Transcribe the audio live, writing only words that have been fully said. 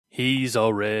He's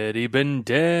already been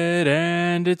dead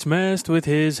and it's messed with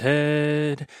his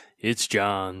head. It's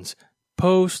John's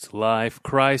post-life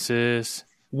crisis.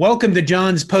 Welcome to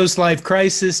John's Post-Life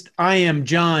Crisis. I am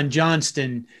John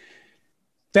Johnston,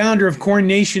 founder of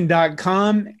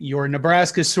CornNation.com, your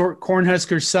Nebraska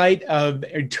Cornhusker site of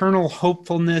eternal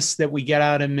hopefulness that we get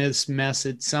out of this mess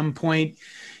at some point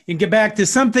and get back to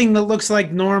something that looks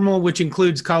like normal, which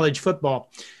includes college football.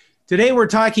 Today we're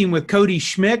talking with Cody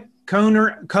Schmick,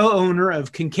 co-owner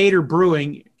of Kinkaider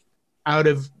Brewing out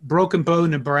of Broken Bow,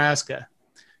 Nebraska.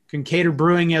 Kinkaider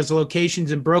Brewing has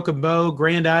locations in Broken Bow,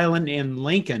 Grand Island, and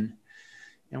Lincoln.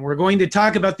 And we're going to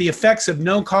talk about the effects of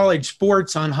no college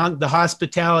sports on the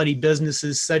hospitality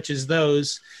businesses such as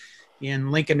those in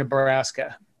Lincoln,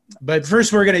 Nebraska. But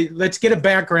first, let's get a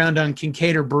background on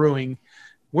Kinkaider Brewing.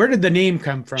 Where did the name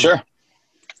come from? Sure.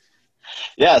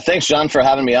 Yeah, thanks, John, for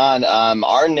having me on.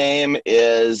 Our name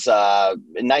is, in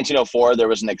 1904, there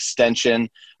was an extension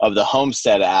of the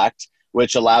Homestead Act,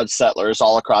 which allowed settlers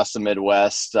all across the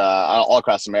Midwest, all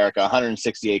across America,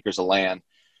 160 acres of land.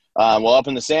 Well, up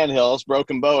in the Sandhills,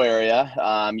 Broken Bow area,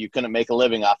 you couldn't make a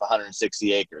living off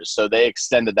 160 acres. So they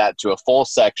extended that to a full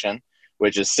section,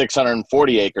 which is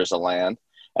 640 acres of land.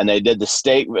 And they did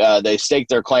they staked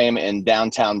their claim in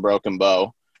downtown Broken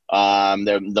Bow.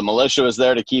 The militia was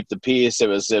there to keep the peace. It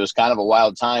was kind of a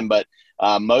wild time, but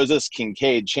Moses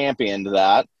Kincaid championed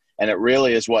that, and it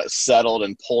really is what settled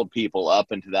and pulled people up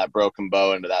into that Broken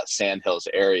Bow, into that Sandhills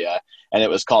area, and it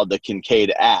was called the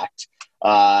Kincaid Act.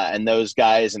 And those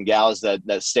guys and gals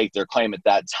that staked their claim at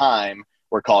that time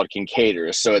were called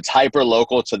Kincaiders. So it's hyper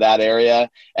local to that area,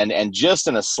 and just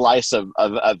in a slice of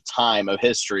time of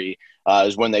history.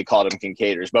 Is when they called them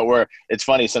Kincaiders. But it's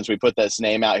funny, since we put this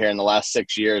name out here in the last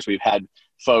 6 years, we've had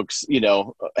folks,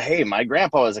 hey, my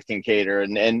grandpa was a Kinkaider,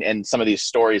 and some of these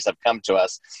stories have come to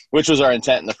us, which was our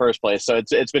intent in the first place. So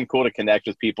it's been cool to connect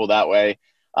with people that way.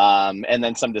 And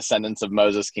then some descendants of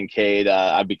Moses Kincaid,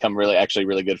 I've become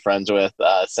really good friends with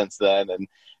since then.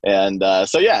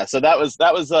 So that was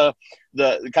the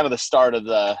kind of the start of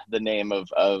the name of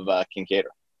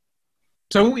Kinkaider.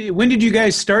 So when did you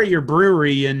guys start your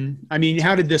brewery, and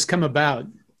how did this come about?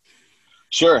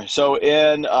 Sure. So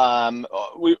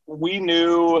we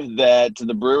knew that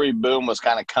the brewery boom was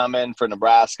kind of coming for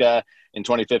Nebraska in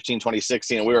 2015,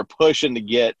 2016, and we were pushing to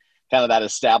get kind of that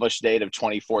established date of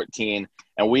 2014.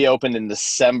 And we opened in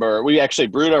December. We actually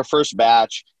brewed our first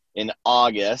batch in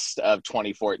August of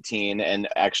 2014 and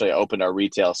actually opened our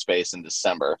retail space in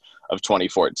December of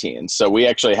 2014. So we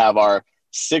actually have our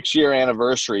 6-year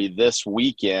anniversary this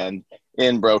weekend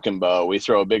in Broken Bow. We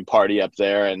throw a big party up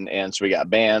there, and so we got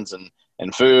bands and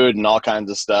food and all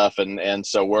kinds of stuff. And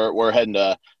so we're heading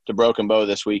to Broken Bow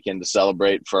this weekend to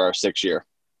celebrate for our 6th year.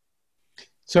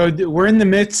 So we're in the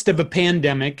midst of a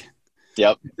pandemic.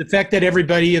 Yep. The fact that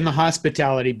everybody in the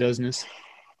hospitality business,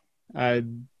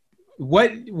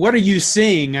 what are you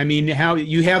seeing? How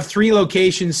you have 3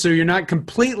 locations, so you're not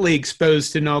completely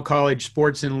exposed to no college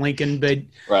sports in Lincoln, but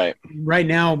right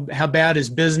now, how bad is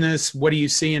business? What are you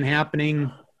seeing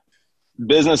happening?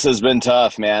 Business has been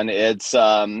tough, man. It's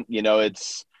I've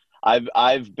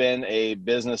been a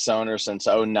business owner since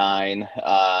 2009.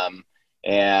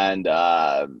 And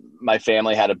my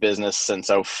family had a business since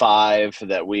 2005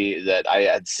 that I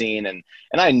had seen, and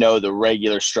I know the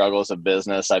regular struggles of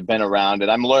business. I've been around it.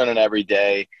 I'm learning every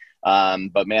day.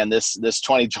 But man, this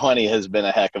 2020 has been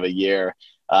a heck of a year.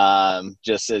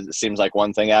 Just it seems like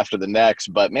one thing after the next.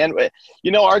 But man,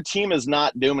 our team is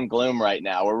not doom and gloom right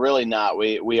now. We're really not.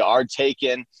 We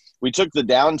took the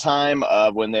downtime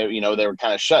of when they were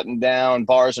kind of shutting down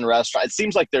bars and restaurants. It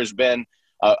seems like there's been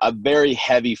a very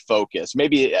heavy focus,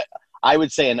 maybe I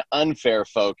would say an unfair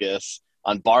focus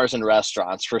on bars and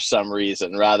restaurants for some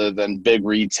reason, rather than big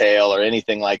retail or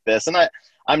anything like this. And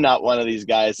I'm not one of these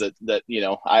guys that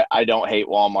I don't hate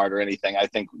Walmart or anything. I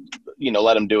think,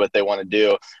 let them do what they want to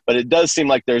do. But it does seem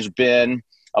like there's been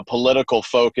a political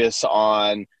focus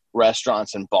on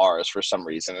restaurants and bars for some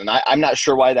reason. And I'm not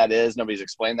sure why that is. Nobody's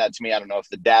explained that to me. I don't know if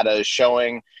the data is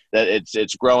showing that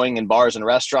it's growing in bars and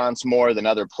restaurants more than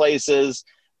other places,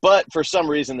 but for some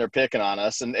reason they're picking on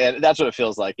us, and that's what it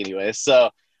feels like anyway. So,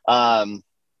 but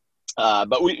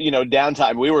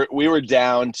downtime, we were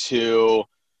down to,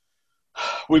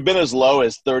 we've been as low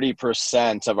as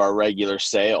 30% of our regular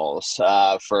sales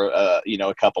for a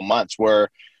couple months. Where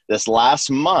this last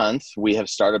month we have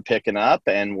started picking up,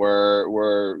 and we're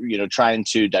trying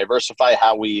to diversify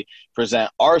how we present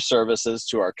our services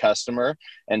to our customer,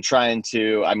 and trying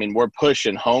to, we're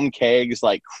pushing home kegs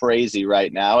like crazy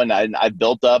right now. And I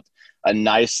built up a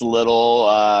nice little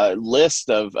list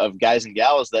of guys and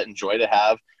gals that enjoy to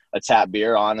have a tap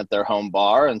beer on at their home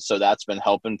bar. And so that's been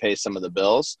helping pay some of the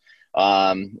bills.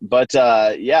 Yeah,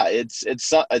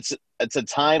 it's a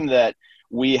time that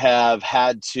we have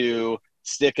had to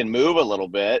stick and move a little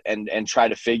bit and try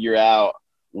to figure out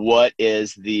what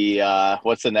is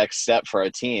what's the next step for our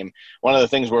team. One of the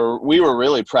things we were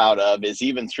really proud of is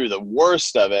even through the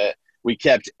worst of it, we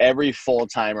kept every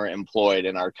full-timer employed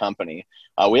in our company.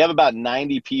 We have about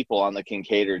 90 people on the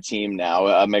Kincaidor team now,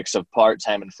 a mix of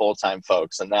part-time and full-time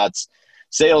folks. And that's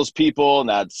salespeople, and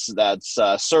that's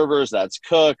servers, that's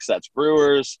cooks, that's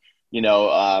brewers,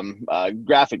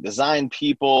 graphic design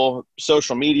people,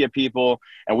 social media people.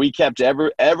 And we kept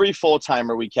every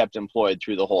full-timer we kept employed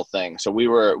through the whole thing. So we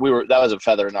were that was a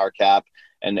feather in our cap.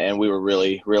 And we were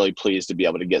really, really pleased to be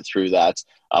able to get through that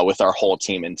with our whole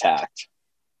team intact.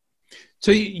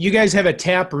 So you guys have a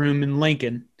tap room in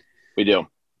Lincoln. We do.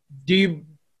 Do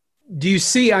you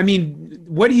see, I mean,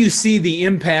 what do you see the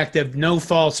impact of no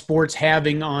fall sports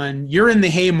having on, you're in the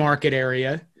Haymarket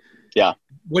area. Yeah.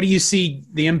 What do you see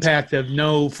the impact of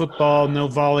no football, no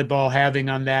volleyball having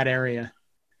on that area?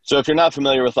 So if you're not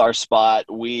familiar with our spot,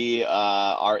 we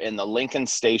are in the Lincoln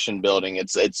Station building.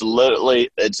 It's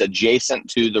adjacent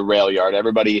to the rail yard.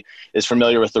 Everybody is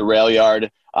familiar with the rail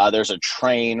yard. There's a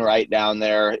train right down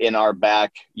there in our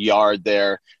backyard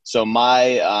there. So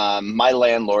my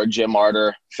landlord, Jim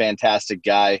Arter, fantastic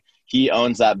guy. He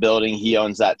owns that building. He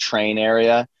owns that train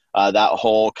area. That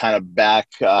whole kind of back,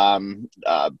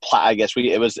 I guess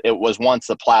it was once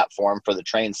the platform for the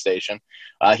train station.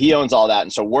 He owns all that.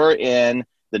 And so we're in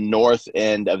the north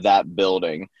end of that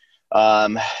building.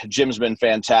 Jim's been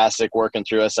fantastic working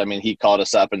through us. I mean, he called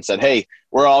us up and said, "Hey,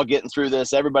 we're all getting through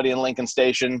this. Everybody in Lincoln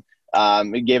Station."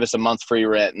 He gave us a month free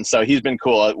rent. And so he's been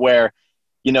cool. Where,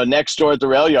 next door at the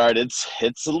rail yard, it's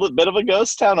a little bit of a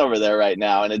ghost town over there right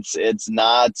now. And it's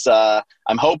not,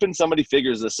 I'm hoping somebody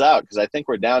figures this out, because I think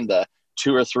we're down to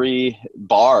 2 or 3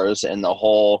 bars in the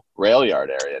whole rail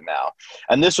yard area now.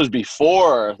 And this was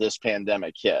before this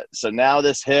pandemic hit. So now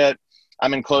this hit,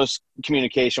 I'm in close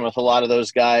communication with a lot of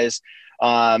those guys.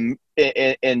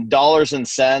 In dollars and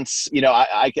cents,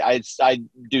 I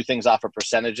do things off of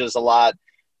percentages a lot.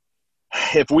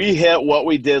 If we hit what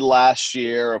we did last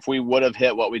year, if we would have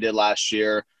hit what we did last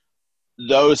year,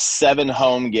 those 7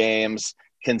 home games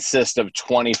consist of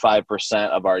 25%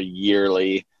 of our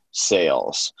yearly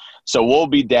sales. So we'll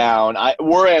be down.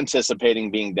 We're anticipating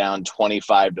being down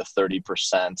 25 to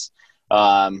 30%.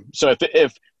 So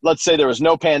if let's say there was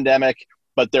no pandemic,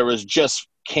 but there was just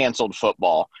canceled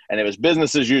football, and it was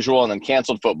business as usual and then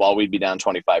canceled football, we'd be down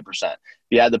 25%. If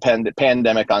you had the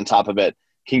pandemic on top of it,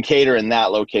 Kincaidor in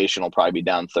that location will probably be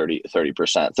down 30%,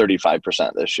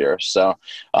 35% this year. So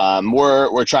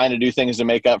we're trying to do things to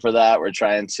make up for that. We're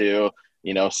trying to,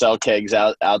 sell kegs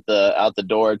out the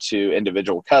door to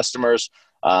individual customers.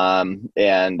 But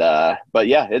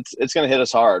yeah, it's going to hit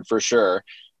us hard for sure.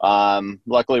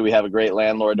 Luckily we have a great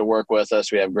landlord to work with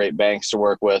us. We have great banks to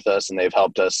work with us, and they've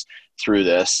helped us through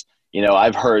this.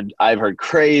 I've heard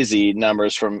crazy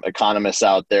numbers from economists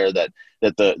out there that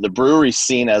the brewery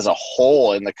scene as a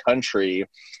whole in the country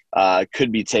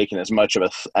could be taking as much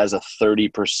of as a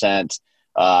 30%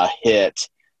 hit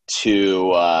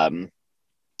to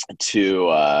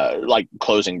like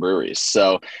closing breweries.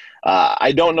 So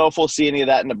I don't know if we'll see any of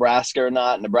that in Nebraska or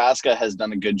not. Nebraska has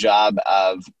done a good job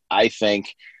of, I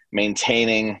think,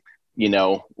 maintaining,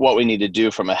 what we need to do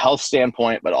from a health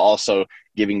standpoint, but also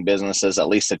giving businesses at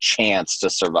least a chance to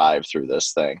survive through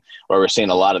this thing, where we're seeing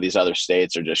a lot of these other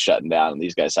states are just shutting down and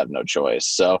these guys have no choice.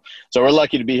 So we're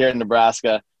lucky to be here in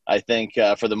Nebraska, I think,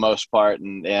 for the most part.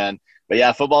 But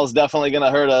yeah, football is definitely going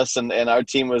to hurt us. And our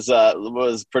team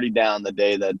was pretty down the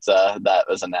day that that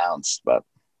was announced. But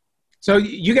so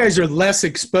you guys are less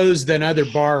exposed than other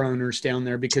bar owners down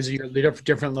there because of your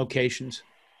different locations.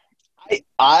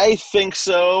 I think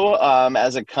so.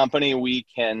 As a company, we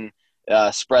can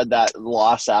spread that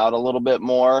loss out a little bit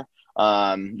more.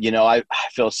 I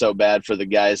feel so bad for the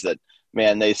guys that,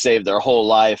 man, they saved their whole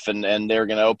life and they're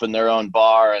going to open their own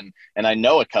bar. And I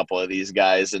know a couple of these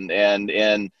guys, and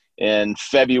in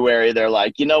February, they're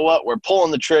like, you know what, we're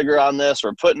pulling the trigger on this.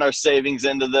 We're putting our savings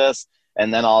into this.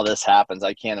 And then all this happens.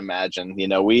 I can't imagine.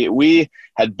 We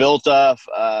had built up,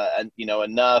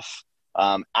 enough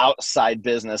outside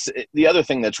business. The other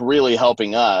thing that's really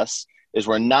helping us is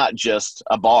we're not just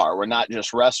a bar. We're not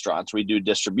just restaurants. We do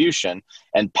distribution,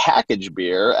 and packaged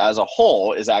beer as a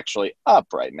whole is actually up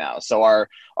right now. So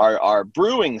our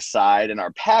brewing side and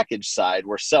our package side,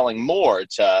 we're selling more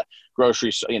to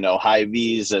grocery,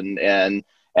 Hy-Vees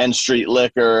and Street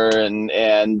Liquor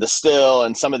and the Still,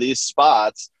 and some of these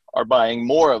spots are buying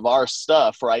more of our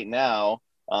stuff right now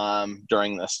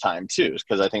during this time too,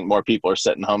 because I think more people are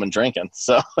sitting home and drinking.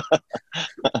 So,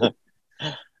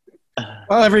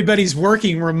 well, everybody's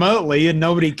working remotely and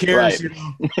nobody cares. Right.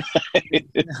 You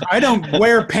know? I don't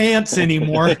wear pants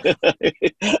anymore.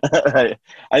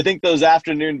 I think those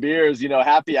afternoon beers,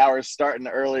 happy hours starting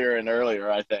earlier and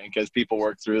earlier, I think, as people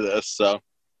work through this. So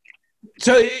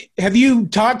have you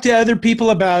talked to other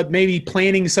people about maybe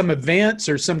planning some events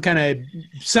or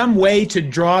some way to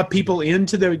draw people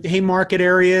into the Haymarket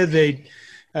area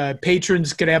that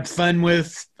patrons could have fun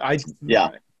with?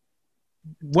 Yeah.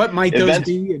 What might those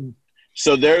be?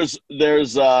 So there's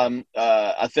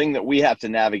a thing that we have to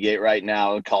navigate right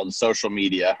now called social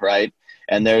media, right?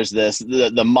 And there's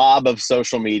the mob of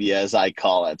social media, as I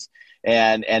call it.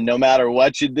 And no matter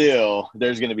what you do,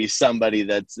 there's going to be somebody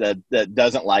that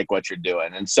doesn't like what you're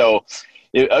doing. And so,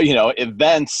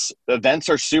 events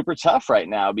are super tough right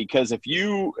now, because if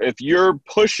you're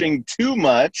pushing too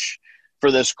much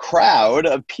for this crowd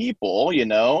of people,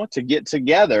 to get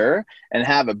together and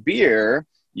have a beer,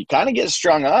 you kind of get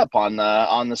strung up on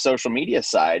the social media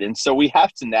side. And so we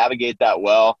have to navigate that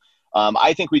well.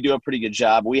 I think we do a pretty good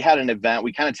job. We had an event,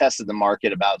 we kind of tested the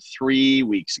market about 3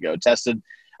 weeks ago,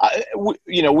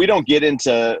 we don't get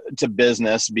into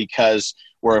business because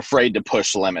we're afraid to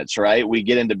push limits, right? We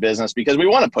get into business because we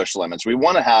want to push limits. We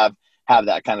want to have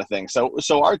that kind of thing. So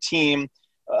our team,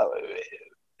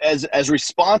 as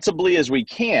responsibly as we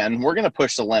can, we're going to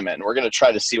push the limit, and we're going to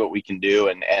try to see what we can do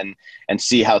and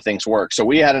see how things work. So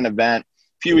we had an event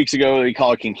a few weeks ago that we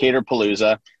call Kincaidor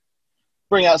Palooza.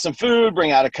 Bring out some food,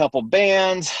 bring out a couple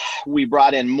bands. We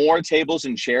brought in more tables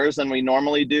and chairs than we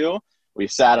normally do. We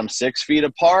sat them 6 feet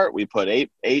apart. We put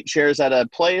eight chairs at a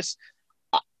place.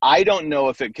 I don't know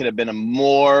if it could have been a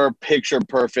more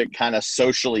picture-perfect kind of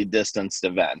socially distanced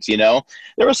event. There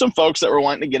were some folks that were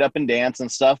wanting to get up and dance and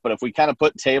stuff, but if we kind of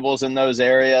put tables in those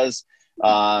areas,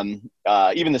 even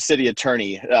the city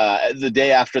attorney, the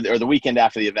day after or the weekend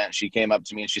after the event, she came up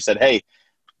to me and she said, "Hey,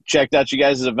 checked out you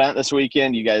guys' event this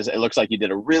weekend. You guys, it looks like you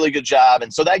did a really good job."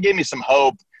 And so that gave me some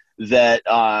hope that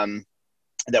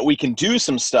we can do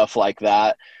some stuff like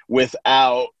that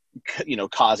without,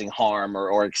 causing harm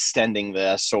or extending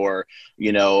this, or,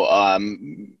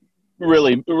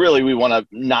 really we want to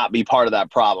not be part of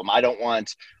that problem. I don't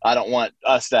want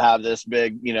us to have this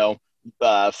big,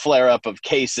 flare up of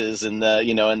cases in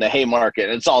the Haymarket.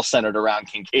 It's all centered around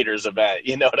Kincaidor's event.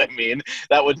 You know what I mean?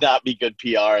 That would not be good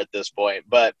PR at this point.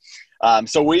 But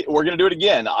so we're going to do it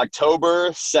again.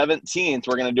 October 17th,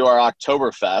 we're going to do our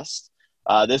Oktoberfest.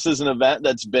 This is an event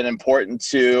that's been important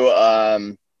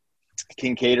to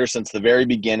Kincaidor since the very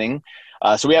beginning.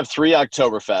 So we have 3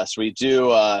 Oktoberfests. We do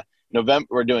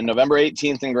we're doing November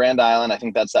 18th in Grand Island. I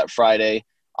think that's that Friday.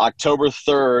 October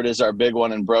 3rd is our big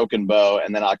one in Broken Bow,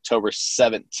 and then October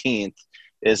 17th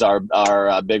is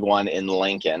our big one in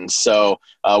Lincoln. So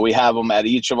we have them at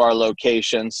each of our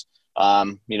locations.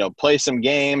 Play some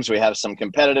games. We have some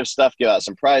competitive stuff. Give out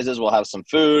some prizes. We'll have some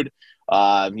food.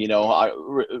 Our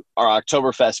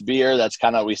Oktoberfest beer, that's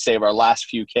kind of, we save our last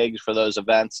few kegs for those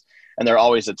events, and they're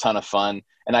always a ton of fun.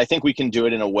 And I think we can do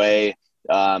it in a way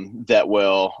that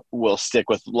will stick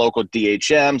with local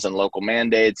DHMs and local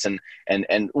mandates. And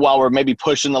while we're maybe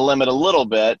pushing the limit a little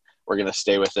bit, we're going to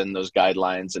stay within those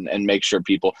guidelines and make sure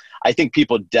I think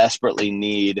people desperately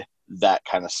need that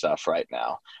kind of stuff right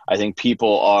now. I think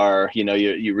people are,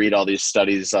 you read all these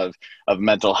studies of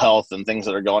mental health and things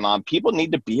that are going on. People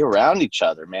need to be around each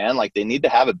other, man. Like, they need to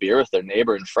have a beer with their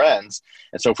neighbor and friends.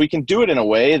 And so if we can do it in a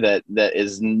way that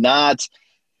is not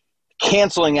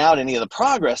canceling out any of the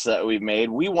progress that we've made,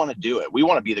 we want to do it. We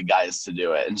want to be the guys to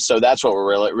do it. And so that's what we're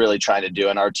really, really trying to do.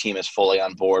 And our team is fully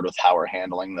on board with how we're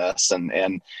handling this.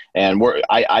 And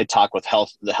I talk with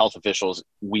the health officials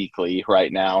weekly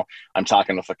right now. I'm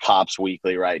talking with the cops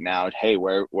weekly right now. Hey,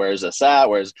 where is this at?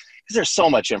 Because there's so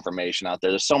much information out there.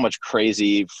 There's so much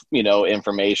crazy,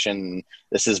 information.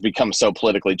 This has become so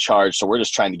politically charged. So we're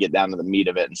just trying to get down to the meat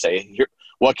of it and say, here,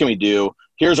 what can we do?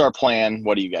 Here's our plan.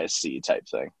 What do you guys see? Type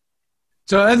thing.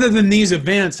 So other than these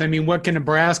events, what can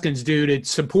Nebraskans do to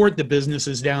support the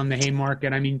businesses down the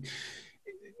Haymarket?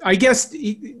 I guess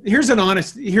here's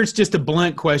just a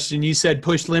blunt question. You said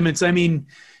push limits.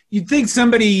 You'd think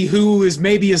somebody who is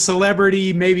maybe a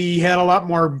celebrity, maybe had a lot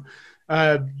more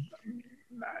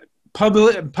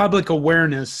public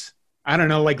awareness. I don't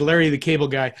know, like Larry the Cable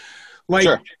Guy,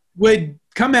 Sure. would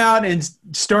come out and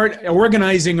start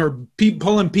organizing or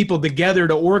pulling people together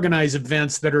to organize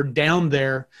events that are down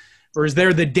there. Or is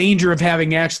there the danger of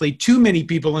having actually too many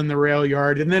people in the rail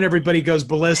yard and then everybody goes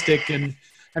ballistic? And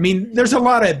there's a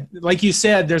lot of, like you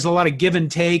said, there's a lot of give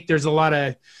and take. There's a lot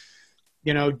of,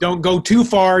 don't go too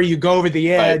far. You go over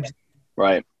the edge.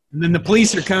 Right. And then the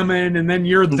police are coming, and then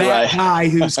you're that Right. guy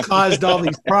who's caused all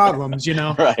these problems, you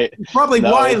know? Right. Probably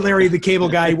No. why Larry the Cable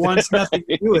Guy wants nothing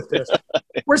to do with this.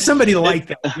 We're somebody like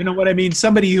that. You know what I mean?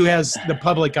 Somebody who has the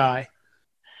public eye.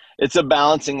 It's a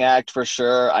balancing act for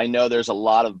sure. I know there's a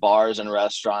lot of bars and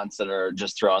restaurants that are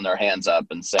just throwing their hands up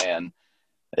and saying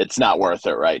it's not worth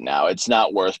it right now. It's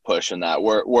not worth pushing that.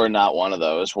 We're not one of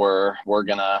those. We're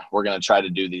gonna try to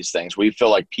do these things. We feel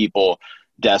like people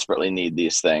desperately need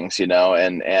these things, you know,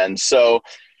 and so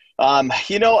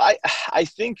you know, I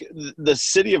think the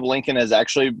city of Lincoln has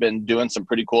actually been doing some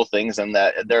pretty cool things in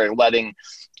that they're letting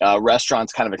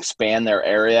restaurants kind of expand their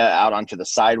area out onto the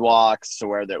sidewalks to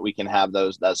where that we can have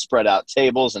those spread out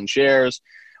tables and chairs.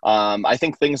 I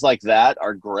think things like that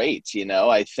are great. You know,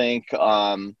 I think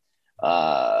as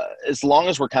long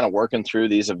as we're kind of working through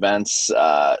these events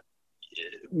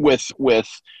with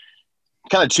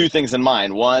kind of two things in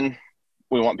mind. One,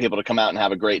 we want people to come out and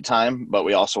have a great time, but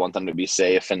we also want them to be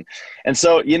safe. And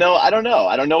so, you know, I don't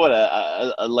know what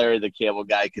a Larry the Cable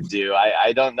Guy could do.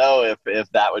 I don't know if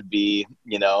that would be,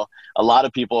 you know, a lot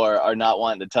of people are not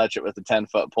wanting to touch it with a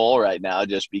 10-foot pole right now,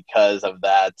 just because of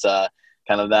that,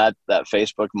 kind of that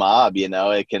Facebook mob, you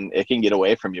know, it can get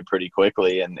away from you pretty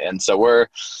quickly. And so we're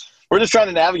just trying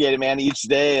to navigate it, man, each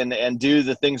day and do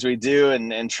the things we do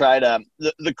and try to,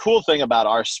 the cool thing about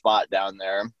our spot down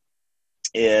there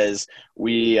is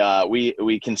we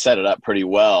can set it up pretty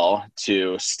well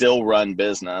to still run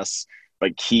business,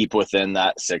 but keep within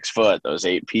that 6 foot, those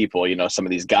 8 people, you know, some of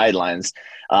these guidelines.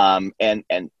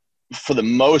 And for the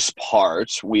most part,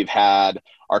 we've had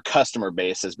our customer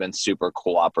base has been super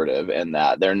cooperative in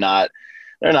that they're not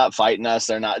fighting us.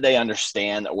 They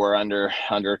understand that we're under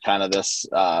kind of this,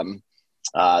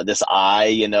 this eye,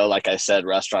 you know, like I said,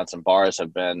 restaurants and bars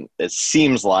have been, it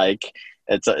seems like,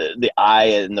 it's the eye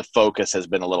and the focus has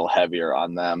been a little heavier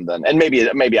on them than, and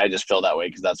maybe I just feel that way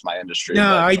because that's my industry.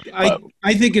 No, I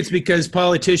think it's because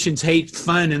politicians hate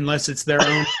fun unless it's their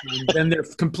own fun. Then they're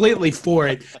completely for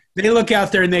it. They look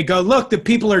out there and they go, look, the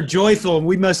people are joyful and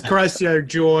we must crush their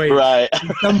joy right. in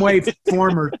some way,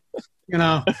 form, or, you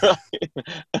know.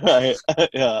 Right.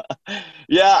 Yeah.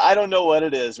 I don't know what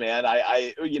it is, man.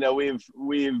 You know, we've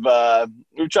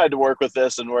tried to work with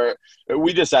this, and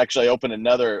we just actually opened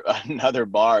another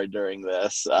bar during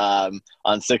this on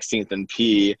 16th and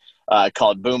P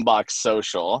called Boombox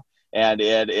Social. And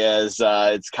it is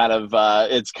it's kind of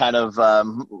what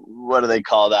do they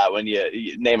call that when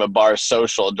you name a bar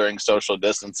social during social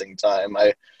distancing time?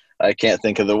 I can't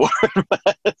think of the word,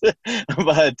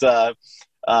 but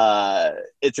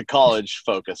it's a college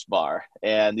focused bar,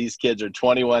 and these kids are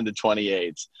 21 to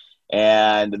 28,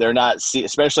 and they're not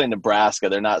especially in Nebraska,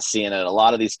 they're not seeing it. A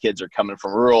lot of these kids are coming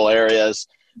from rural areas.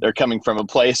 They're coming from a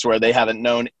place where they haven't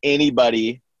known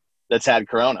anybody that's had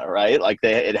Corona, right? Like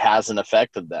it hasn't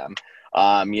affected them.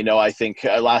 You know, I think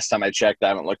last time I checked, I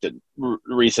haven't looked at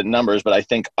recent numbers, but I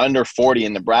think under 40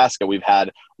 in Nebraska, we've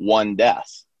had 1 death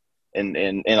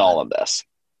in all of this.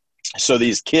 So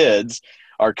these kids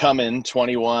are coming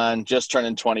 21, just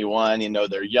turning 21, you know,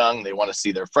 they're young. They want to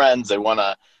see their friends. They want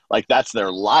to, like, that's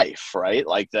their life, right?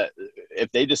 Like that,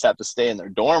 if they just have to stay in their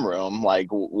dorm room, like,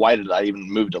 why did I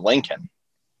even move to Lincoln?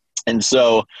 And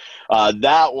so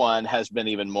that one has been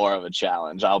even more of a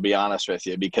challenge, I'll be honest with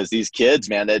you, because these kids,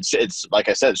 man, it's like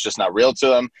I said, it's just not real to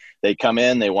them. They come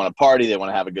in, they want to party, they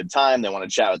want to have a good time, they want to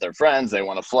chat with their friends, they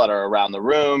want to flutter around the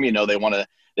room, you know, they want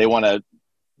to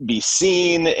be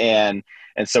seen.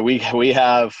 And so we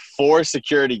have 4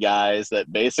 security guys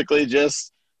that basically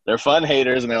just, they're fun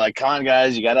haters, and they're like, come on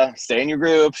guys, you got to stay in your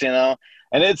groups, you know?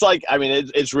 And it's like, I mean,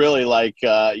 it's really like,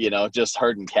 you know, just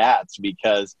herding cats,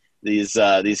 because these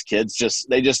kids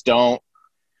they just don't,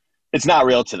 it's not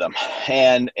real to them.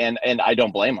 And I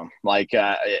don't blame them. Like,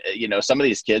 you know, some of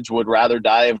these kids would rather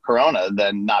die of Corona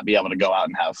than not be able to go out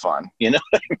and have fun. You know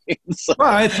what I mean? So,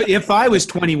 well, if I was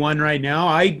 21 right now,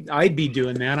 I'd be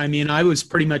doing that. I mean, I was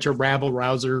pretty much a rabble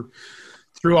rouser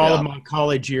through all of my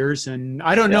college years. And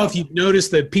I don't know if you've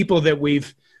noticed the people that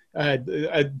we've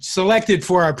selected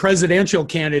for our presidential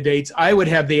candidates. I would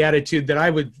have the attitude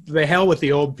that the hell with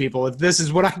the old people. If this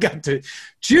is what I got to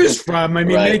choose from, I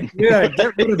mean, right.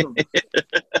 get rid of them.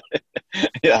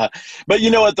 Yeah. But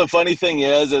you know what the funny thing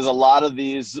is a lot of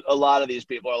these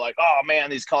people are like, oh man,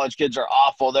 these college kids are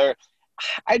awful.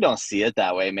 I don't see it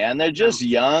that way, man. They're just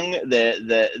young.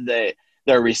 They're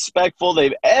respectful.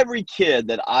 Every kid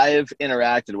that I've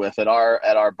interacted with at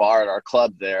our bar, at our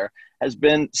club there, has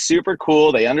been super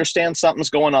cool. They understand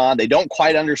something's going on. They don't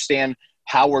quite understand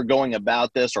how we're going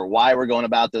about this or why we're going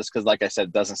about this, because like I said,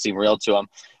 it doesn't seem real to them.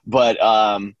 But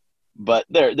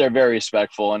they're very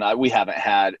respectful, and we haven't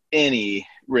had any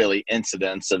really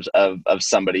incidents of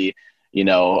somebody,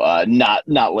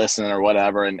 not listening or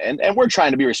whatever. And we're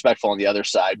trying to be respectful on the other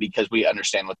side because we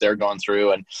understand what they're going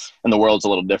through, and the world's a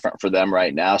little different for them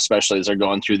right now, especially as they're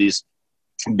going through these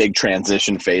big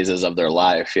transition phases of their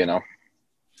life,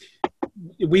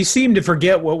 We seem to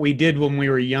forget what we did when we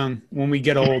were young, when we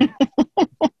get old.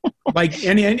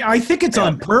 And I think it's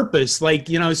on purpose,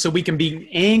 so we can be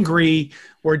angry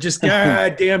or just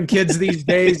damn kids these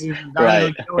days, and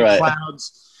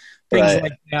clouds, things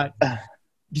like that.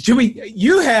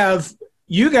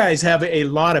 You guys have a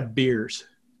lot of beers.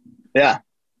 Yeah.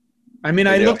 I mean,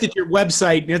 I looked at your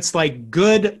website and it's like,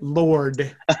 good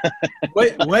Lord.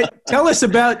 What? Tell us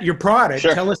about your product.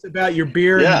 Sure. Tell us about your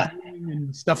beer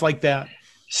and stuff like that.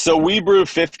 So we brew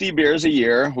 50 beers a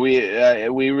year.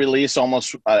 We release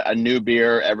almost a new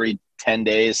beer every 10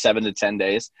 days, 7 to 10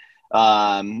 days.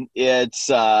 It's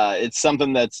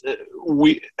something that's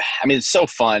it's so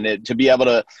fun to be able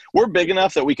to. We're big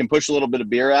enough that we can push a little bit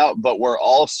of beer out, but we're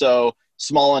also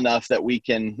small enough that we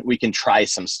can try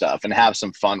some stuff and have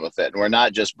some fun with it. And we're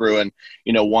not just brewing,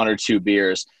 1 or 2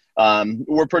 beers.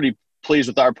 We're pretty pleased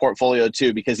with our portfolio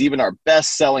too, because even our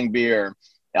best selling beer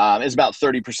is about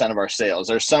 30% of our sales.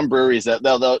 There's some breweries that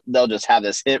they'll just have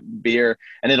this hit beer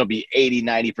and it'll be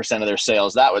 80-90% of their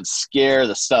sales. That would scare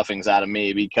the stuffings out of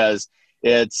me because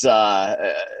it's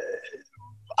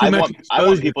I want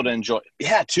people to enjoy.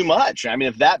 Yeah, too much. I mean,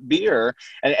 if that beer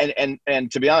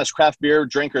and to be honest, craft beer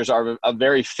drinkers are a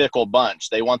very fickle bunch.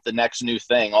 They want the next new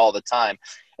thing all the time.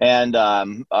 And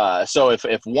so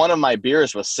if one of my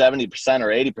beers was 70% or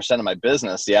 80% of my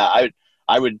business, I'd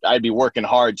be working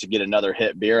hard to get another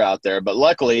hit beer out there. But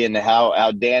luckily, and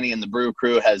how Danny and the brew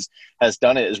crew has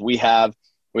done it, is we have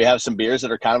some beers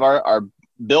that are kind of our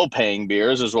bill paying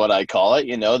beers is what I call it.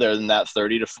 They're in that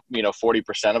 30 to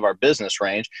 40% of our business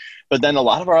range. But then a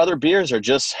lot of our other beers are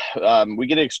just we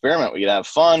get to experiment, we get to have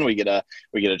fun, we get to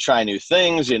try new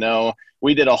things.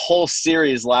 We did a whole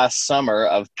series last summer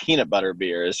of peanut butter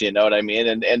beers, you know what I mean?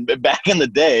 And back in the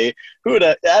day, who would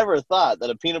have ever thought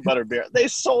that a peanut butter beer, they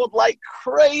sold like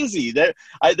crazy.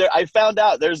 I found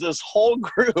out there's this whole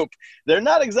group. They're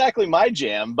not exactly my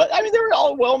jam, but I mean, they were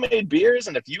all well-made beers.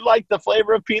 And if you like the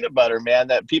flavor of peanut butter, man,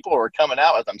 that people were coming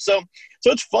out with them. So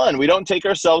it's fun. We don't take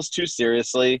ourselves too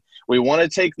seriously. We want to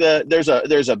take there's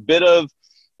a bit of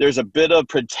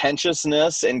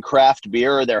pretentiousness in craft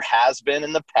beer, or there has been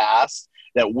in the past.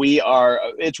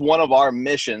 It's one of our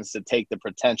missions to take the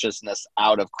pretentiousness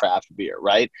out of craft beer,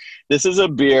 right? This is a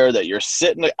beer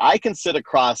that I can sit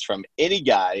across from any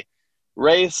guy,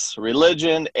 race,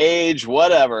 religion, age,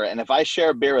 whatever. And if I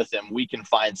share a beer with him, we can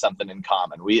find something in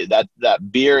common.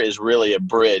 That beer is really a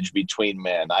bridge between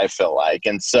men, I feel like.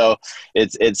 And so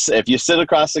it's if you sit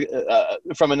across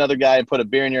from another guy and put a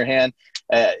beer in your hand,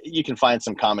 you can find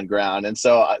some common ground. And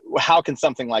so how can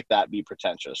something like that be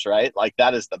pretentious, right? Like,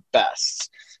 that is the best.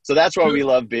 So that's why we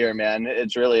love beer, man.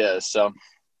 It really is. So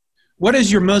what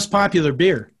is your most popular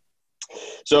beer?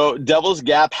 So Devil's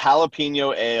Gap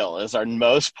Jalapeno Ale is our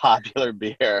most popular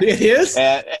beer. It is?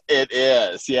 And it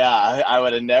is. Yeah. I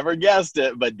would have never guessed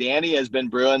it, but Danny has been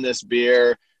brewing this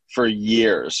beer for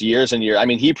years and years. I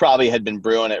mean, he probably had been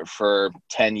brewing it for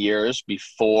 10 years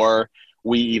before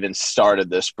we even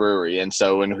started this brewery. And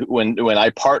so when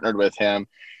I partnered with him,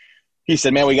 he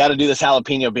said, man, we got to do this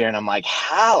jalapeno beer. And I'm like,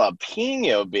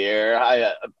 jalapeno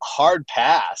beer? Hard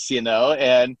pass,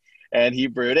 and he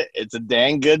brewed it. It's a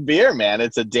dang good beer, man.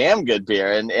 It's a damn good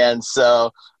beer. And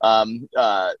so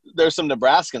there's some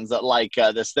Nebraskans that like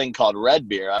this thing called red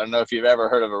beer. I don't know if you've ever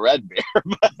heard of a red beer,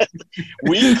 but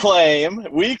we claim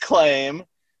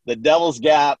the Devil's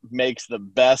Gap makes the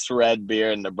best red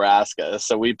beer in Nebraska.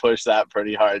 So we push that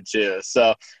pretty hard too. So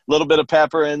a little bit of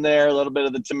pepper in there, a little bit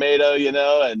of the tomato,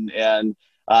 and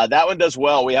that one does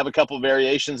well. We have a couple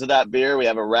variations of that beer. We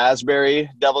have a raspberry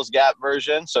Devil's Gap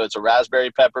version. So it's a raspberry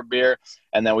pepper beer.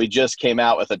 And then we just came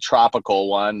out with a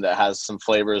tropical one that has some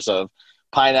flavors of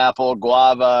pineapple,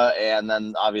 guava, and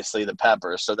then obviously the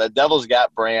pepper. So that Devil's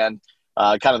Gap brand,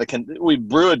 we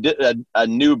brew a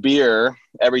new beer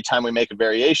every time we make a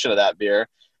variation of that beer,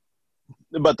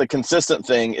 but the consistent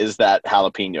thing is that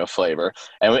jalapeno flavor,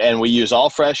 and we use all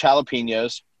fresh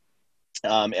jalapenos,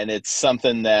 and it's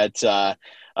something that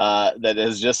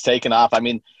has just taken off. I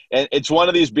mean, it's one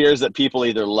of these beers that people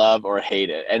either love or hate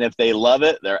it, and if they love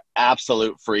it, they're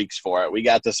absolute freaks for it. We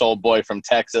got this old boy from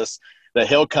Texas that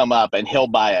he'll come up and he'll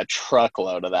buy a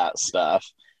truckload of that stuff.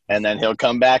 And then he'll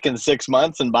come back in 6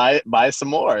 months and buy some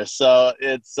more. So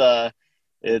that's been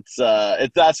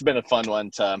a fun one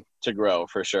to grow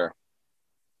for sure.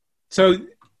 So,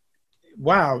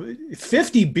 wow,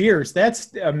 50 beers.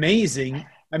 That's amazing.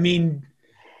 I mean,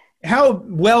 how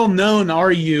well known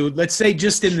are you, let's say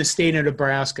just in the state of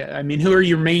Nebraska? I mean, who are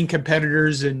your main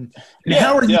competitors, and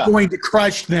how are you Yeah. going to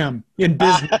crush them in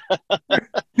business?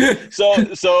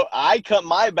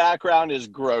 My background is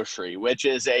grocery, which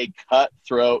is a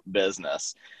cutthroat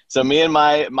business. So me and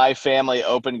my family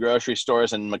opened grocery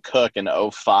stores in McCook in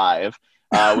 '05.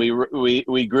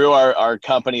 We grew our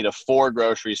company to 4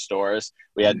 grocery stores.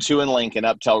 We had 2 in Lincoln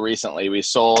up till recently. We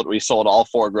sold all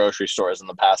 4 grocery stores in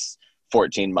the past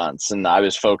 14 months. And I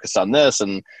was focused on this,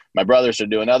 and my brothers are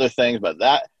doing other things, but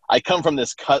I come from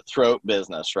this cutthroat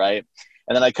business, right?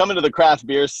 And then I come into the craft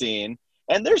beer scene,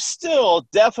 and there's still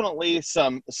definitely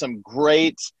some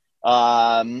great,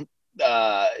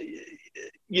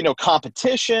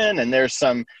 competition, and there's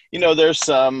some,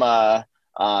 I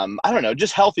don't know,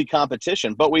 just healthy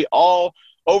competition. But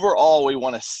overall, we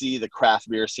want to see the craft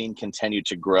beer scene continue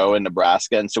to grow in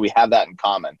Nebraska. And so we have that in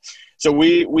common. So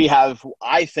we have,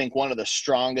 I think, one of the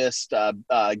strongest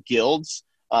guilds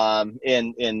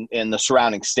in the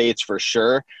surrounding states for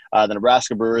sure, the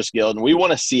Nebraska Brewers Guild. And we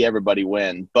want to see everybody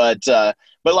win. But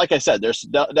like I said, there's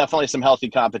definitely some healthy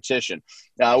competition.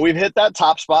 We've hit that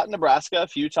top spot in Nebraska a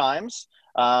few times.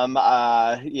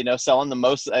 Selling the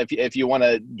most, if you want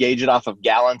to gauge it off of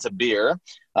gallons of beer,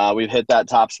 we've hit that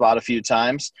top spot a few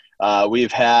times.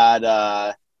 We've had,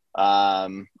 I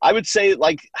would say,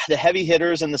 like, the heavy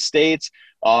hitters in the states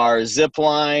are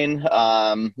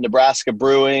Zipline, Nebraska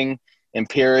Brewing,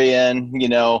 Empyrean,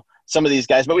 some of these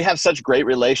guys, but we have such great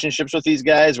relationships with these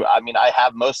guys. I mean, I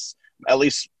have at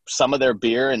least some of their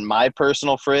beer in my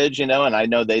personal fridge, and I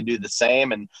know they do the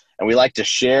same, and we like to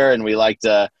share, and we like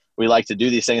to do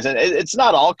these things. And it's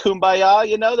not all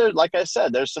kumbaya, there, like I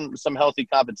said, there's some healthy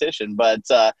competition, but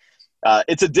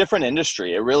it's a different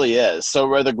industry. It really is. So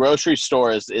where the grocery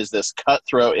store is this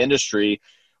cutthroat industry,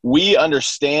 we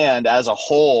understand as a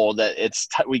whole that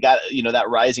we got, that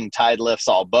rising tide lifts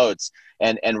all boats.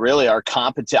 And really I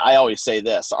always say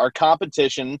this, our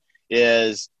competition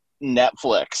is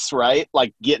Netflix, right?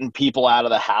 Like getting people out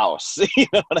of the house. You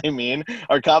know what I mean?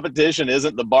 Our competition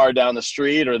isn't the bar down the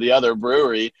street or the other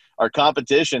brewery. Our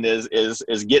competition is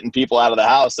getting people out of the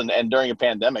house. And during a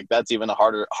pandemic, that's even a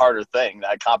harder thing.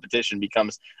 That competition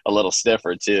becomes a little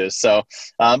stiffer too. So,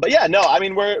 but yeah, no, I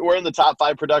mean, we're in the top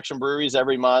 5 production breweries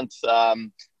every month.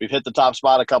 We've hit the top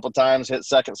spot a couple times, hit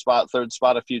second spot, third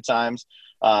spot a few times.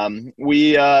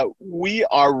 We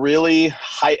are really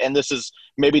high, and this is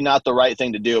maybe not the right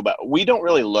thing to do, but we don't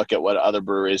really look at what other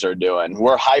breweries are doing.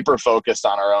 We're hyper focused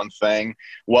on our own thing,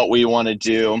 what we want to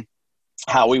do,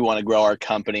 how we want to grow our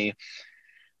company.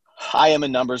 I am a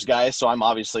numbers guy, so I'm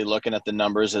obviously looking at the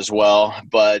numbers as well,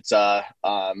 but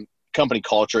company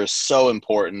culture is so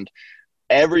important.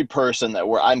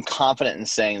 I'm confident in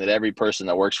saying that every person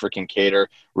that works for Kincaidor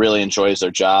really enjoys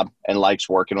their job and likes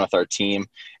working with our team.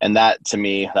 And that, to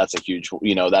me, that's a huge,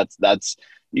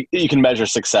 you can measure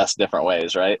success different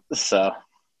ways, right? So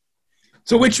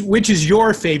which is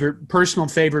your personal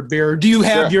favorite beer? Or do you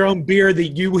have your own beer that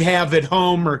you have at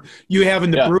home or you have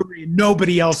in the brewery and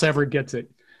nobody else ever gets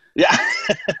it? Yeah.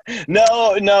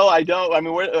 No, I don't. I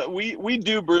mean, we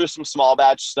do brew some small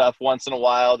batch stuff once in a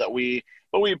while but we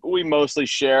mostly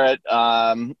share it.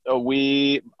 My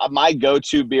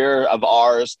go-to beer of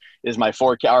ours is our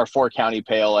 4-County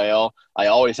Pale Ale. I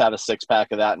always have a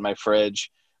 6-pack of that in my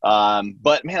fridge.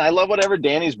 But man, I love whatever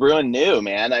Danny's brewing new,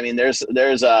 man. I mean,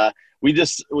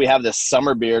 we have this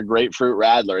summer beer, Grapefruit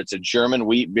Radler. It's a German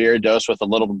wheat beer dosed with a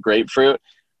little grapefruit.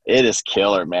 It is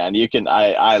killer, man.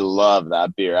 I love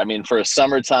that beer. I mean, for a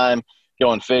summertime,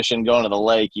 going fishing, going to the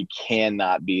lake, you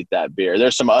cannot beat that beer.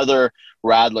 There's some other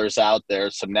Radlers out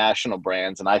there, some national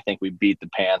brands, and I think we beat the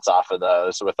pants off of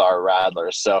those with our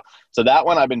Radlers. So that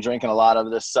one I've been drinking a lot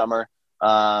of this summer.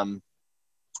 I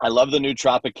love the new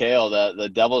Tropicale, the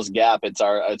Devil's Gap. It's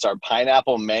our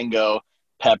pineapple mango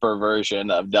pepper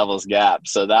version of Devil's Gap.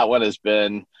 So that one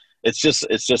it's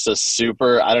just a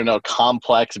super, I don't know,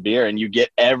 complex beer, and you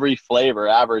get every flavor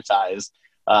advertised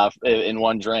in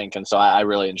one drink. And so I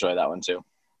really enjoy that one too.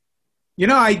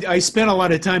 I spent a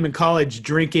lot of time in college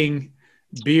drinking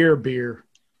beer.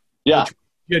 Yeah.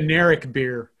 Generic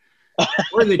beer.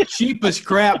 Or the cheapest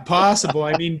crap possible.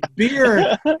 I mean,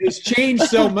 beer has changed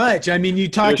so much. I mean, you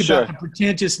talk about the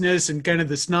pretentiousness and kind of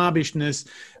the snobbishness.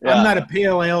 Yeah. I'm not a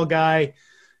pale ale guy,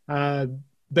 but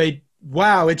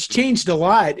wow, it's changed a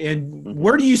lot. And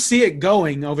where do you see it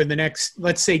going over the next,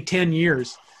 let's say, 10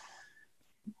 years?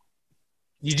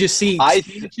 You just see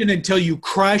expansion until you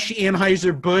crush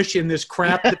Anheuser-Busch in this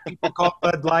crap that people call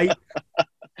Bud Light.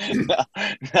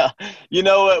 No. You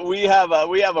know what? We have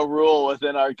a rule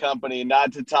within our company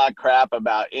not to talk crap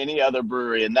about any other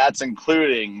brewery, and that's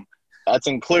including That's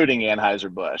including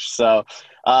Anheuser-Busch. So,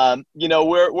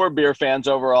 we're beer fans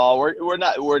overall. We're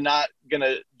not going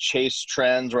to chase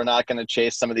trends. We're not going to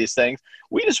chase some of these things.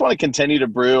 We just want to continue to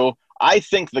brew. I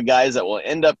think the guys that will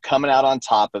end up coming out on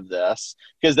top of this,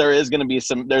 because there's going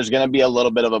to be a little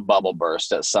bit of a bubble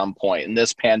burst at some point, and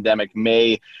this pandemic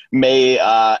may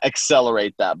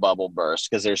accelerate that bubble burst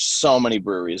because there's so many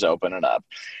breweries opening up.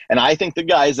 And I think the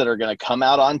guys that are going to come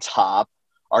out on top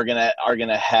are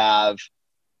gonna have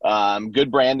good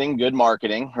branding, good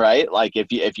marketing, right? Like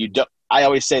if you don't, I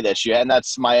always say this, and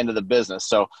that's my end of the business.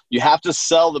 So you have to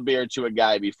sell the beer to a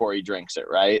guy before he drinks it,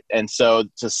 right? And so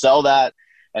to sell that,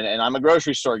 and I'm a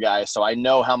grocery store guy, so I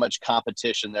know how much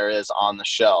competition there is on the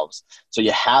shelves. So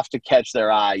you have to catch their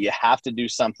eye. You have to do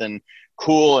something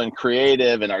cool and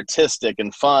creative and artistic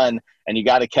and fun, and you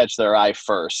got to catch their eye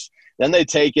first. Then they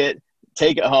take it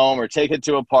home or take it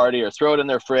to a party or throw it in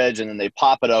their fridge, and then they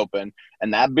pop it open,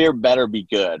 and that beer better be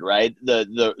good, right?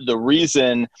 The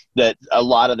reason that a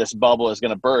lot of this bubble is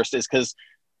going to burst is because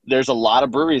there's a lot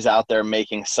of breweries out there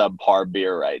making subpar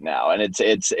beer right now, and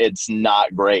it's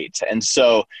not great. And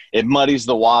so it muddies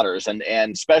the waters, and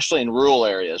especially in rural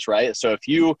areas, right? So if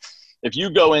you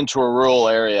go into a rural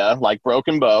area like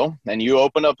Broken Bow and you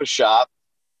open up a shop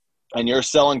and you're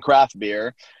selling craft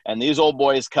beer, and these old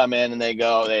boys come in and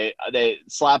they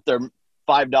slap their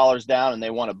 $5 down and they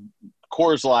want a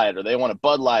Coors Light, or they want a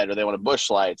Bud Light, or they want a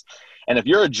Busch Light. And if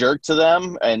you're a jerk to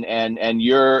them and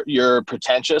you're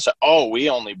pretentious, we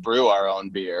only brew our own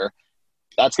beer,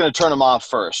 that's going to turn them off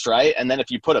first, right? And then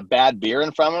if you put a bad beer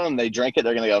in front of them, they drink it,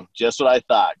 they're going to go, just what I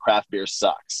thought, craft beer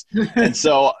sucks. And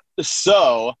so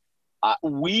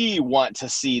we want to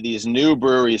see these new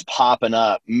breweries popping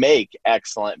up make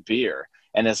excellent beer.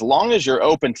 And as long as you're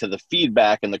open to the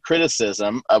feedback and the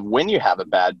criticism of when you have a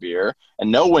bad beer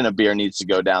and know when a beer needs to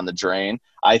go down the drain,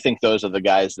 I think those are the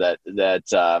guys that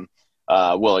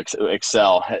will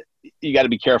excel. You got to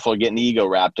be careful of getting ego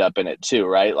wrapped up in it too,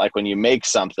 right? Like when you make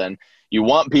something, you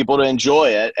want people to enjoy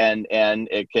it, and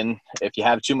it can, if you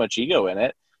have too much ego in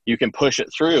it, you can push it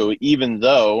through, even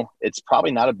though it's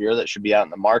probably not a beer that should be out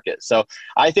in the market. So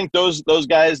I think those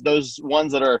guys, those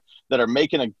ones that are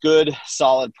making a good,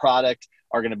 solid product,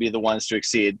 are going to be the ones to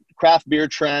exceed. Craft beer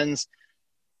trends,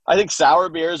 I think sour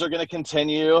beers are going to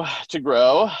continue to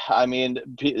grow. I mean,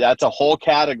 that's a whole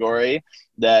category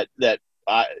that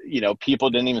people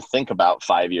didn't even think about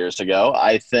 5 years ago.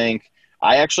 I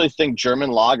actually think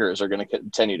German lagers are going to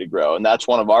continue to grow, and that's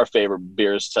one of our favorite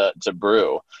beers to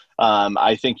brew.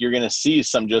 I think you're going to see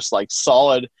some just like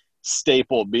solid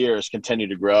staple beers continue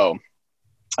to grow.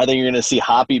 I think you're going to see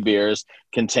hoppy beers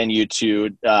continue to,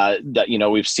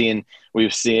 we've seen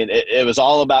it was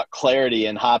all about clarity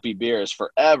in hoppy beers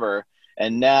forever.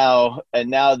 And now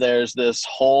there's this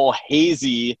whole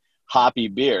hazy hoppy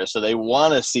beer. So they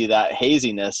want to see that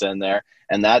haziness in there,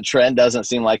 and that trend doesn't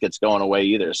seem like it's going away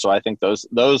either. So I think those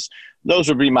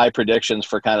would be my predictions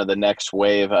for kind of the next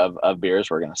wave of beers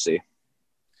we're going to see.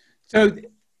 So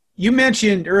you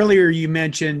mentioned earlier,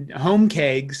 home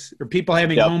kegs, or people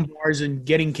having home bars and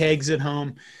getting kegs at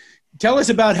home. Tell us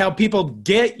about how people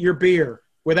get your beer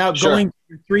without going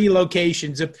to 3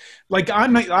 locations.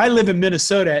 I live in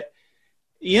Minnesota.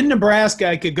 In Nebraska,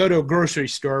 I could go to a grocery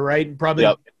store, right, and probably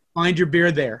find your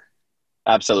beer there.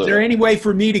 Absolutely. Is there any way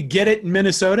for me to get it in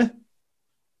Minnesota?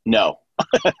 No,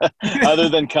 other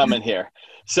than coming here.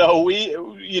 So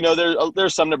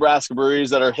there's some Nebraska breweries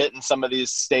that are hitting some of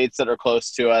these states that are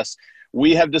close to us.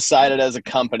 We have decided as a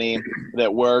company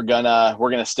that we're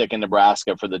gonna stick in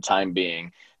Nebraska for the time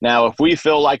being. Now, if we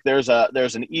feel like there's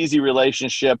an easy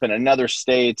relationship in another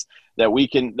state that we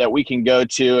can go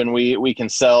to, and we can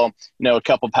sell a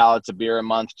couple pallets of beer a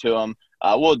month to them,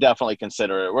 we'll definitely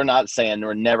consider it. We're not saying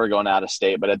we're never going out of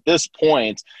state, but at this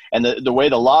point, and the way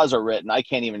the laws are written, I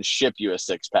can't even ship you a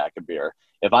 6-pack of beer.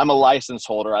 If I'm a license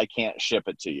holder, I can't ship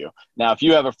it to you. Now, if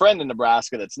you have a friend in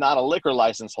Nebraska that's not a liquor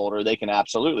license holder, they can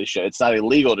absolutely ship. It's not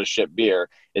illegal to ship beer.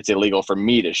 It's illegal for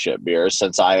me to ship beer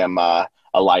since I am a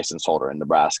license holder in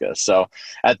Nebraska. So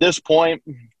at this point,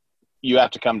 you have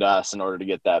to come to us in order to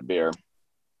get that beer.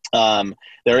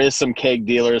 There is some keg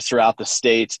dealers throughout the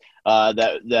state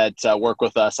that work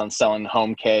with us on selling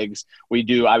home kegs. We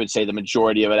do, I would say, the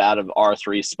majority of it out of our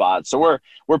 3 spots. So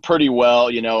we're pretty well,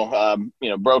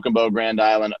 Broken Bow, Grand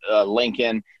Island,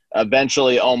 Lincoln,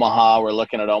 eventually Omaha. We're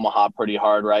looking at Omaha pretty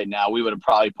hard right now. We would have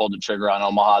probably pulled the trigger on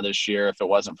Omaha this year if it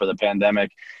wasn't for the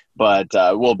pandemic, but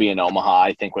we'll be in Omaha,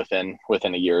 I think, within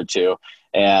a year or two.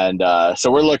 And so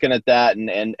we're looking at that,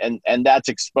 and that's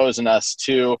exposing us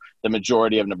to the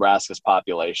majority of Nebraska's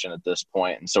population at this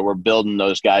point. And so we're building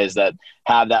those guys that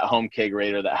have that home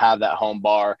kegerator, that have that home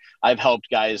bar. I've helped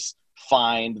guys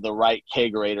find the right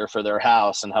kegerator for their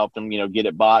house and help them, get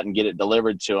it bought and get it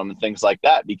delivered to them and things like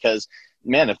that. Because,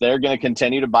 man, if they're going to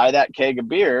continue to buy that keg of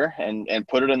beer and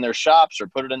put it in their shops or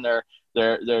put it in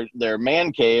their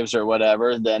man caves or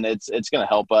whatever, then it's going to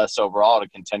help us overall to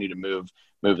continue to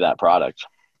move that product.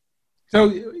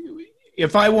 So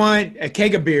if I want a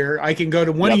keg of beer, I can go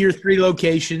to one of your 3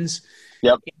 locations.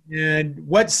 Yep. And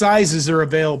what sizes are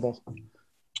available?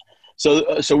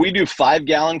 So we do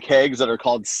 5-gallon kegs that are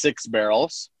called 6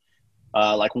 barrels,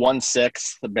 like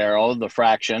 1/6 the barrel, the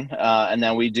fraction. And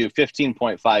then we do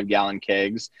 15.5-gallon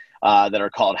kegs that are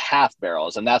called half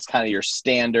barrels. And that's kind of your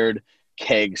standard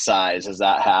keg size, is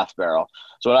that half barrel.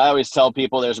 So what I always tell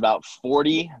people, there's about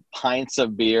 40 pints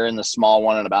of beer in the small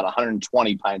one and about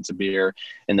 120 pints of beer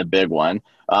in the big one.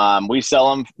 We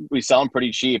sell them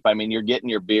pretty cheap. I mean, you're getting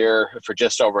your beer for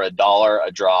just over $1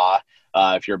 a draw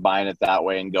if you're buying it that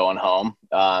way and going home.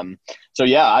 So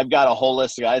yeah, I've got a whole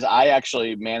list of guys. I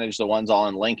actually manage the ones all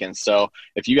in Lincoln. So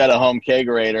if you got a home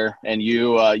kegerator and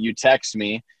you text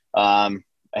me,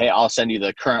 hey, I'll send you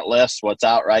the current list, what's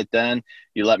out right then.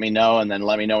 You let me know, and then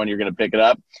let me know when you're going to pick it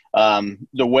up.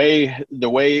 The way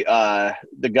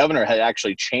the governor had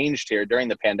actually changed here during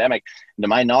the pandemic, to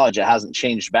my knowledge, it hasn't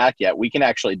changed back yet. We can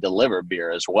actually deliver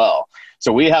beer as well.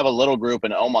 So we have a little group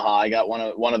in Omaha. I got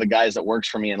one of the guys that works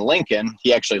for me in Lincoln.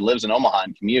 He actually lives in Omaha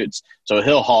and commutes. So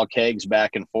he'll haul kegs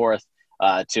back and forth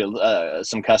to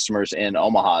some customers in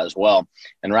Omaha as well.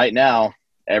 And right now,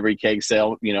 every keg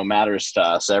sale, matters to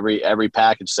us. Every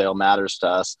package sale matters to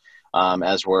us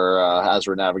as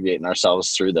we're navigating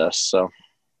ourselves through this.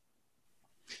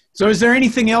 So is there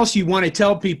anything else you want to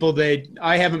tell people that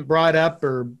I haven't brought up,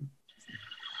 or?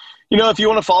 If you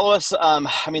want to follow us,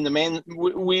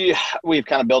 we've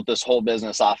kind of built this whole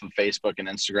business off of Facebook and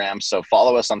Instagram. So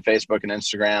follow us on Facebook and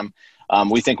Instagram.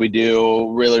 We think we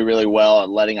do really, really well at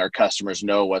letting our customers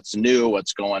know what's new,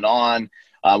 what's going on.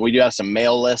 We do have some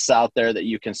mail lists out there that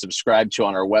you can subscribe to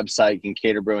on our website,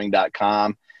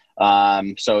 kincaidorbrewing.com.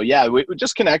 So yeah, we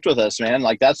just connect with us, man.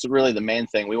 Like, that's really the main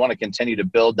thing. We want to continue to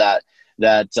build that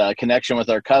connection with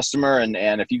our customer. And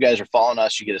if you guys are following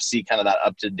us, you get to see kind of that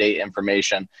up-to-date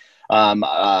information.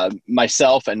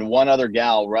 Myself and one other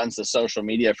gal runs the social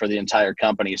media for the entire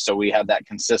company. So we have that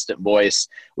consistent voice.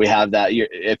 We have that.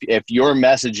 If you're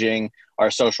messaging our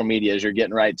social medias, you're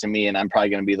getting right to me, and I'm probably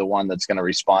going to be the one that's going to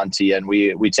respond to you. And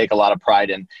we take a lot of pride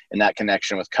in that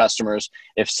connection with customers.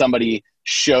 If somebody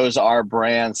shows our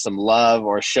brand some love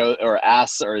or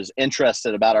asks or is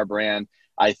interested about our brand,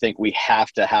 I think we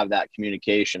have to have that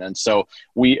communication. And so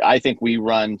I think we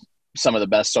run some of the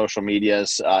best social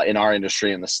medias in our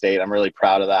industry in the state. I'm really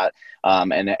proud of that,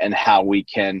 and how we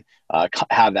can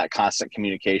have that constant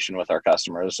communication with our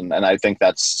customers. And I think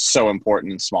that's so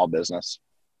important in small business.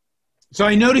 So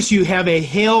I notice you have a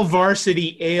Hail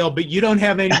Varsity Ale, but you don't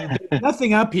have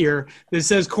nothing up here that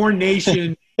says Corn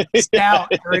Nation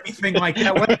Stout or anything like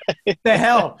that. What the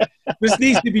hell? This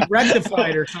needs to be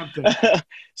rectified or something.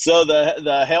 So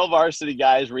the Hail Varsity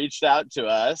guys reached out to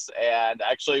us, and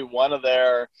actually one of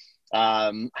their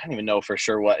I don't even know for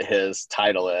sure what his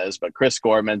title is, but Chris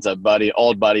Gorman's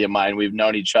old buddy of mine. We've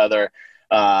known each other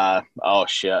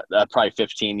probably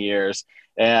 15 years.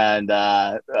 And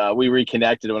we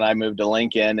reconnected when I moved to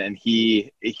Lincoln, and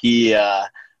he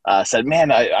said,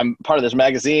 "Man, I'm part of this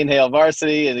magazine, Hail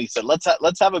Varsity," and he said, "Let's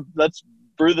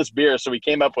brew this beer." So we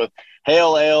came up with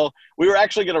Hail Ale. We were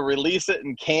actually going to release it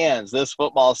in cans this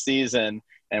football season,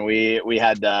 and we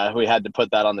had to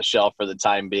put that on the shelf for the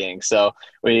time being. So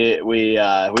we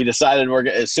decided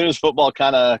as soon as football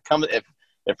kind of comes,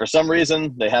 if for some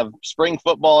reason they have spring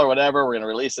football or whatever, we're going to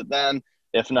release it then.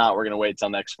 If not, we're going to wait till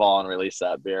next fall and release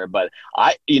that beer. But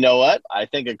you know what? I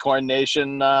think a Corn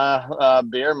Nation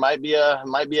beer might be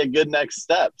a good next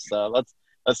step. So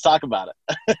let's talk about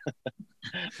it.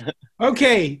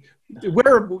 Okay,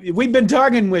 we've been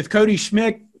talking with Cody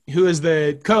Schmick, who is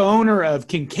the co-owner of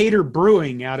Kincaider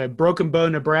Brewing out of Broken Bow,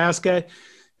 Nebraska.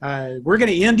 We're going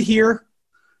to end here.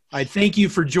 I thank you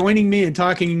for joining me and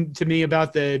talking to me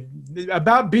about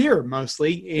beer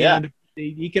mostly, and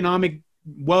the economic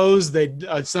woes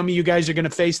that some of you guys are going to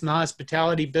face in the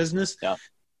hospitality business.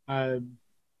 Yeah.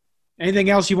 Anything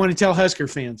else you want to tell Husker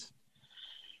fans?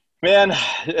 Man,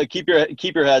 keep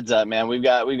your heads up, man. We've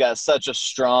got such a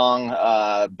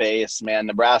strong base, man.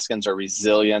 Nebraskans are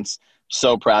resilient.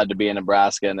 So proud to be a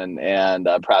Nebraskan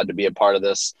and proud to be a part of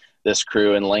this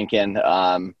crew in Lincoln.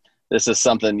 This is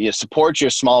something, you support your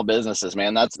small businesses,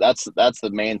 man. That's the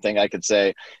main thing I could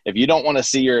say. If you don't want to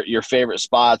see your favorite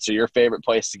spots or your favorite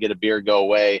place to get a beer go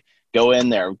away, go in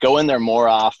there more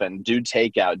often, do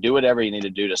takeout, do whatever you need to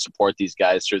do to support these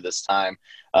guys through this time.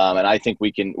 And I think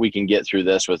we can get through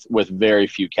this with very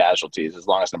few casualties, as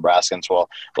long as Nebraskans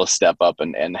will step up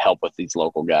and help with these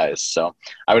local guys. So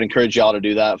I would encourage y'all to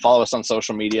do that. Follow us on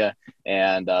social media,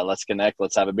 and let's connect.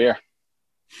 Let's have a beer.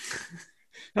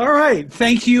 All right.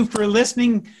 Thank you for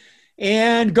listening,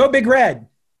 and go Big Red.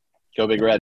 Go Big Red.